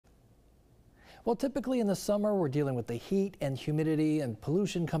Well, typically in the summer, we're dealing with the heat and humidity and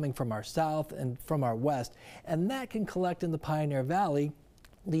pollution coming from our south and from our west, and that can collect in the Pioneer Valley,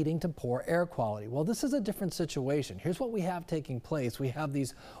 leading to poor air quality. Well, this is a different situation. Here's what we have taking place. We have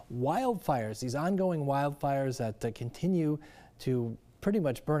these wildfires, these ongoing wildfires that continue to pretty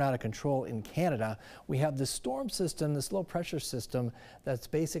much burn out of control in Canada. We have this storm system, this low pressure system that's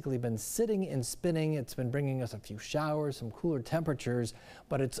basically been sitting and spinning. It's been bringing us a few showers, some cooler temperatures,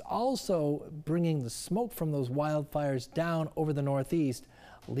 but it's also bringing the smoke from those wildfires down over the northeast,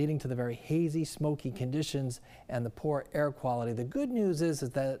 leading to the very hazy, smoky conditions and the poor air quality. The good news is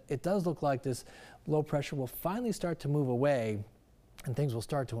that it does look like this low pressure will finally start to move away and things will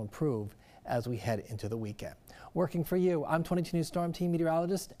start to improve as we head into the weekend. Working for you, I'm 22 News Storm Team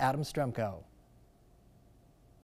meteorologist Adam Stremko.